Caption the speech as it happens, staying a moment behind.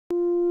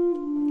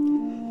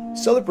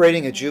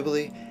Celebrating a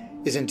Jubilee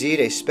is indeed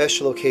a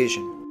special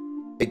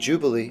occasion. A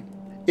Jubilee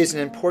is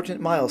an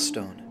important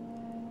milestone.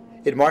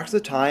 It marks the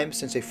time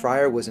since a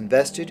friar was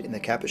invested in the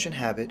Capuchin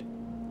habit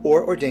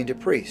or ordained a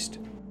priest.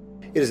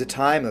 It is a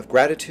time of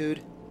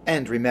gratitude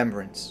and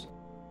remembrance.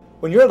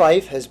 When your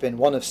life has been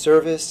one of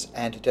service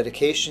and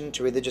dedication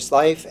to religious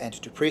life and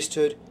to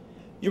priesthood,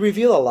 you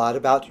reveal a lot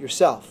about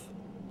yourself.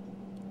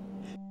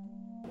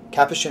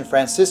 Capuchin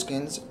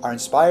Franciscans are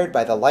inspired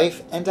by the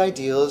life and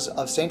ideals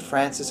of St.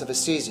 Francis of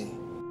Assisi.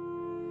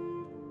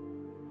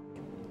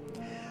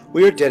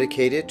 We are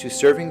dedicated to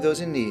serving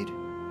those in need,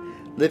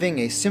 living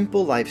a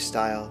simple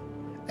lifestyle,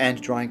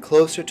 and drawing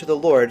closer to the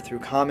Lord through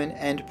common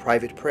and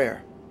private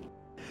prayer.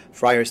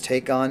 Friars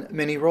take on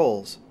many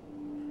roles.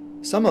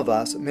 Some of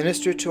us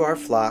minister to our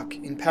flock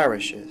in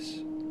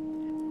parishes.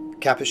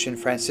 Capuchin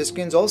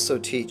Franciscans also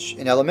teach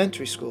in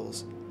elementary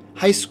schools,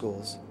 high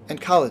schools, and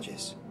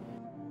colleges.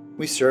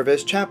 We serve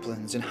as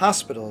chaplains in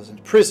hospitals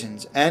and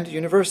prisons and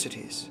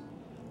universities.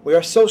 We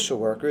are social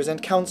workers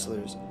and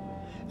counselors,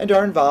 and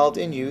are involved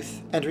in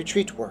youth and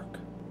retreat work.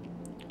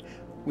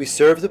 We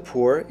serve the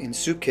poor in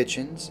soup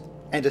kitchens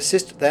and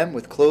assist them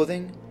with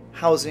clothing,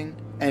 housing,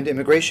 and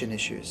immigration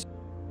issues.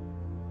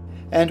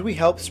 And we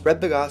help spread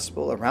the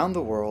gospel around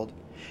the world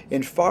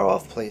in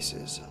far-off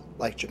places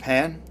like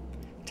Japan,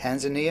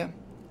 Tanzania,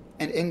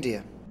 and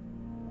India.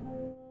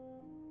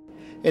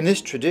 In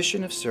this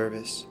tradition of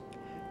service,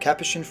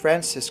 Capuchin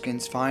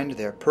Franciscans find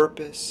their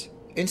purpose,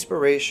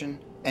 inspiration,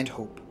 and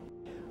hope.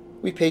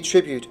 We pay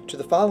tribute to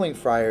the following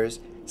friars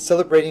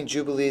celebrating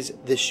Jubilees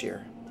this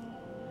year.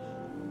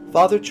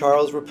 Father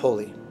Charles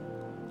Rapoli,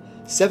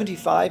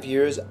 75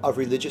 years of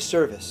religious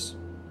service,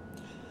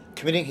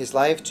 committing his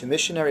life to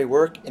missionary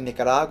work in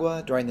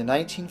Nicaragua during the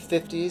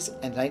 1950s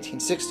and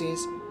 1960s,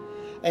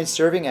 and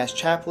serving as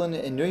chaplain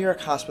in New York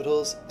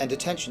hospitals and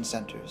detention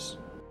centers.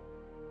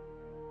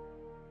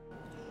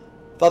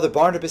 Father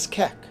Barnabas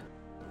Keck,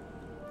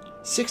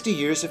 60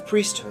 years of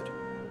priesthood,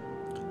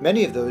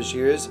 many of those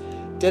years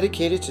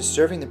dedicated to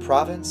serving the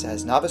province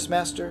as novice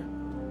master,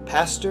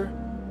 pastor,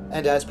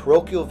 and as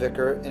parochial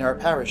vicar in our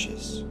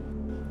parishes.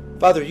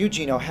 Father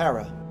Eugene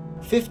O'Hara,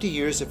 50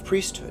 years of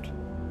priesthood,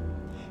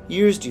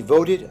 years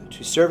devoted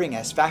to serving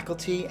as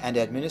faculty and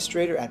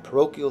administrator at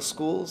parochial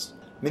schools,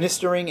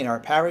 ministering in our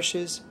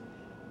parishes,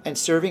 and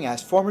serving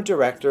as former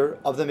director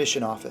of the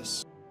mission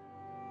office.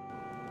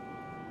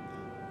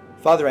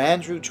 Father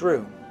Andrew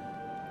Drew,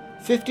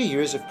 50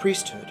 years of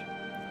priesthood,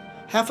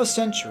 half a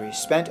century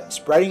spent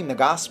spreading the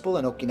gospel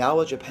in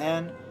Okinawa,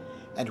 Japan,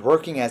 and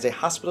working as a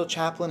hospital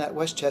chaplain at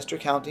Westchester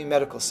County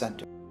Medical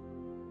Center.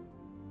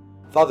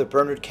 Father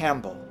Bernard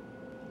Campbell,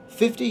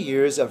 50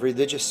 years of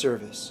religious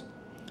service,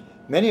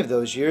 many of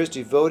those years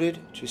devoted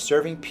to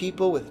serving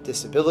people with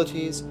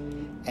disabilities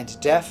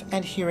and deaf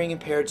and hearing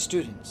impaired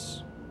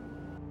students.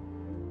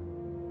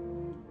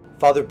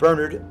 Father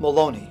Bernard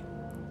Maloney,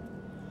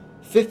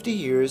 50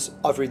 years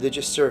of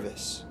religious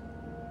service,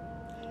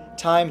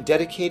 time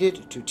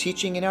dedicated to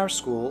teaching in our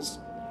schools,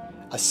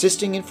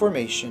 assisting in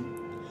formation,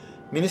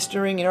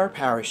 ministering in our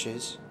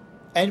parishes,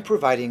 and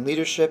providing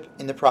leadership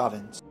in the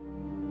province.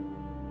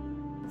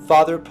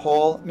 Father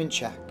Paul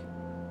Minchak,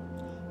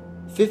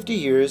 50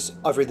 years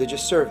of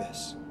religious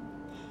service,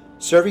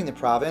 serving the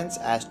province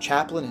as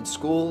chaplain in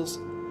schools,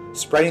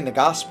 spreading the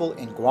gospel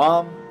in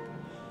Guam,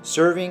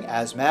 serving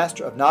as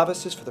master of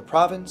novices for the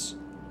province,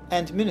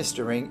 and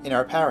ministering in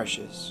our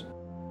parishes.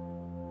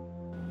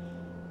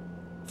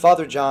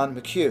 Father John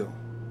McHugh,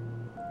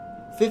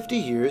 50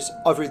 years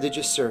of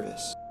religious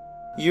service,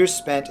 years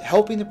spent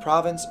helping the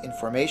province in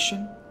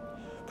formation,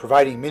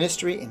 providing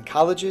ministry in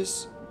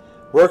colleges,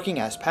 working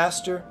as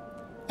pastor,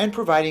 and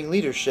providing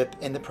leadership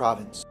in the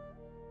province.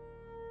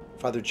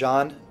 Father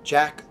John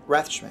Jack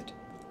Rathschmidt,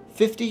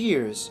 50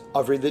 years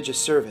of religious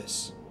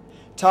service,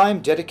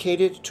 time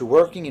dedicated to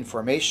working in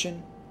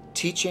formation,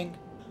 teaching,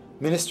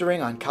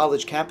 ministering on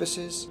college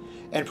campuses,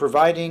 and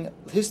providing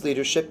his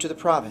leadership to the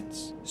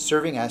province,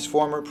 serving as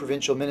former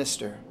provincial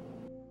minister.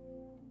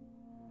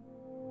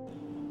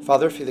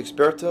 Father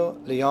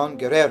Felixberto Leon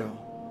Guerrero,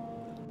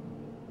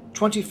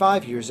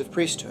 25 years of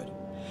priesthood,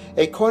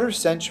 a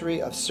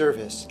quarter-century of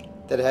service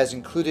that has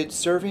included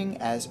serving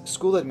as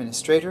school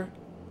administrator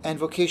and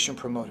vocation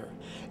promoter,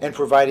 and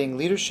providing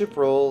leadership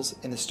roles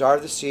in the Star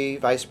of the Sea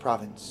Vice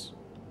Province.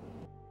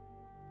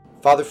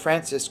 Father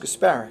Francis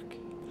Gasparik,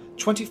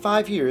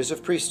 25 years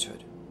of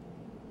priesthood,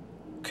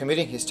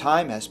 committing his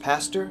time as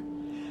pastor,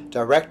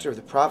 director of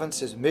the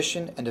province's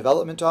Mission and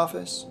Development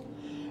Office,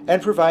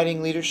 and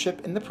providing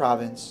leadership in the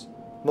province,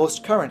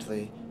 most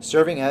currently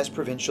serving as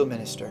provincial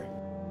minister.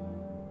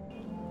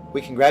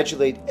 We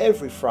congratulate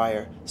every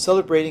friar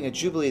celebrating a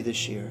Jubilee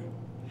this year,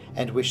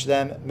 and wish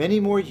them many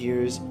more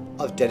years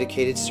of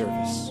dedicated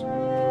service.